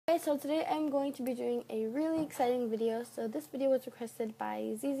Okay, so today I'm going to be doing a really exciting video. So this video was requested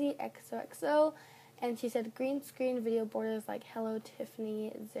by ZZXOXO, and she said green screen video borders like Hello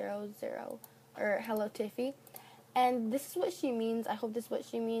Tiffany 00 or Hello Tiffy. And this is what she means. I hope this is what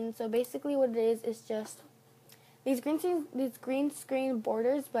she means. So basically what it is just these green screen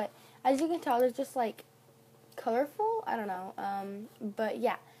borders, but as you can tell they're just like colorful. I don't know. But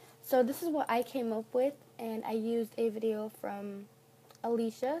yeah. So this is what I came up with, and I used a video from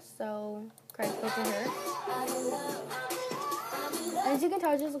Alicia, so credit goes to her. As you can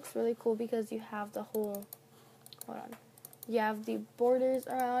tell, it just looks really cool because you have the whole, you have the borders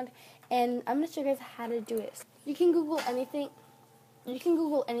around, and I'm going to show you guys how to do it. You can Google anything. You can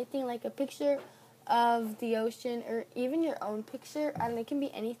Google anything like a picture of the ocean or even your own picture, and it can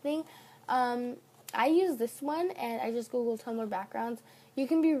be anything. I use this one, and I just Googled Tumblr backgrounds. You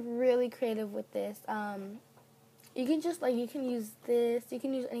can be really creative with this. You can just, you can use this. You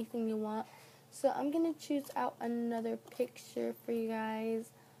can use anything you want. So I'm going to choose out another picture for you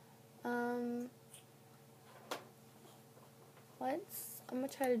guys. I'm going to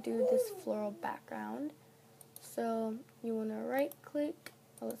try to do this floral background. So you want to right click.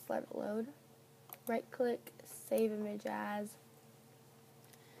 Let's let it load. Right click, save image as.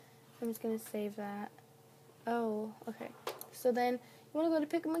 I'm just going to save that. Oh, okay. So then you want to go to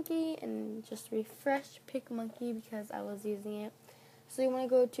PicMonkey and just refresh PicMonkey because I was using it. So you want to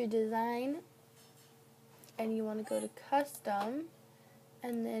go to design, and you want to go to custom,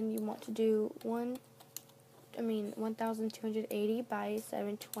 and then you want to do 1280 by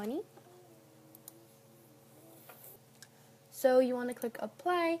 720. So you want to click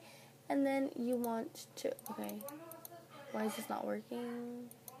apply, and then you want to, okay, why is this not working?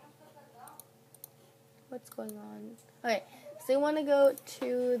 What's going on? Okay, so you want to go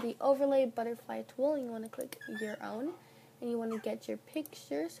to the overlay butterfly tool, and you want to click your own, and you want to get your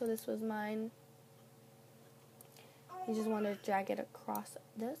picture. So this was mine. You just want to drag it across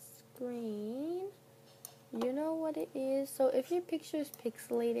the screen. You know what it is. So if your picture is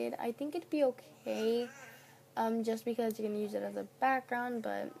pixelated, I think it'd be okay. Just because you're gonna use it as a background,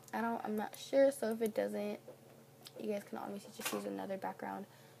 but I'm not sure. So if it doesn't, you guys can obviously just use another background.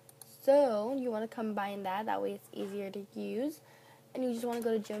 So you want to combine that way it's easier to use, and you just want to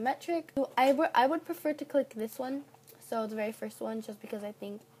go to geometric. I would prefer to click this one, so the very first one, just because I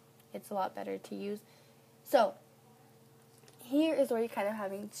think it's a lot better to use. So here is where you kind of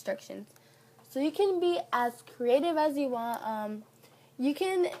have instructions. So you can be as creative as you want. You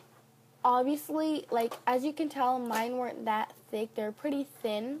can obviously, as you can tell, mine weren't that thick. They're pretty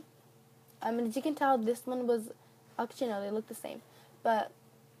thin. And as you can tell, this one was, actually no, they look the same, but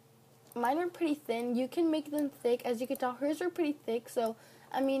mine were pretty thin. You can make them thick. As you can tell, hers were pretty thick. So,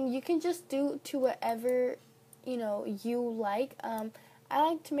 you can just do to whatever, you like. I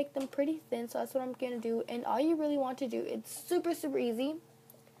like to make them pretty thin, so that's what I'm going to do. And all you really want to do, it's super, super easy.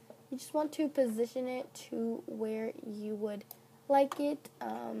 You just want to position it to where you would like it.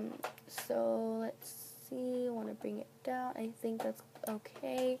 So, let's see. I want to bring it down. I think that's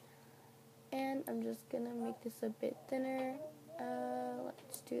okay. And I'm just going to make this a bit thinner.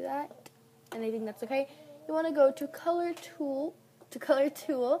 Let's do that, and I think that's okay. You want to go to color 2,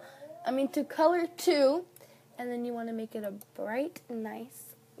 and then you want to make it a bright,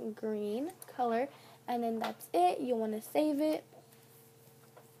 nice green color, and then that's it. You want to save it,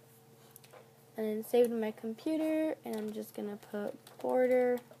 and then save it in my computer, and I'm just gonna put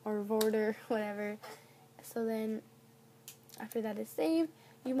border or border, whatever. So then, after that is saved,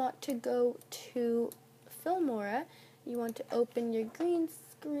 you want to go to Filmora. You want to open your green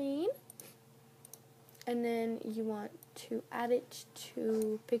screen, and then you want to add it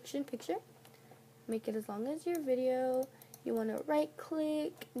to picture-in-picture. Make it as long as your video. You want to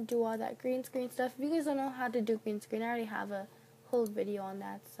right-click, do all that green screen stuff. If you guys don't know how to do green screen, I already have a whole video on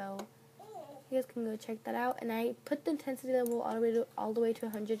that, so you guys can go check that out. And I put the intensity level all the way to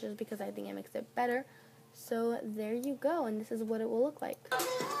 100 just because I think it makes it better. So there you go, and this is what it will look like.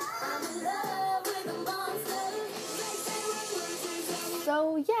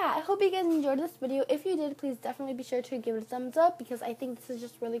 So yeah, I hope you guys enjoyed this video. If you did, please definitely be sure to give it a thumbs up because I think this is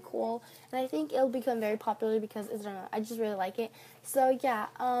just really cool, and I think it'll become very popular because I just really like it. So yeah,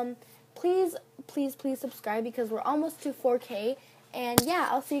 please subscribe because we're almost to 4K, and yeah,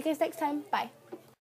 I'll see you guys next time. Bye.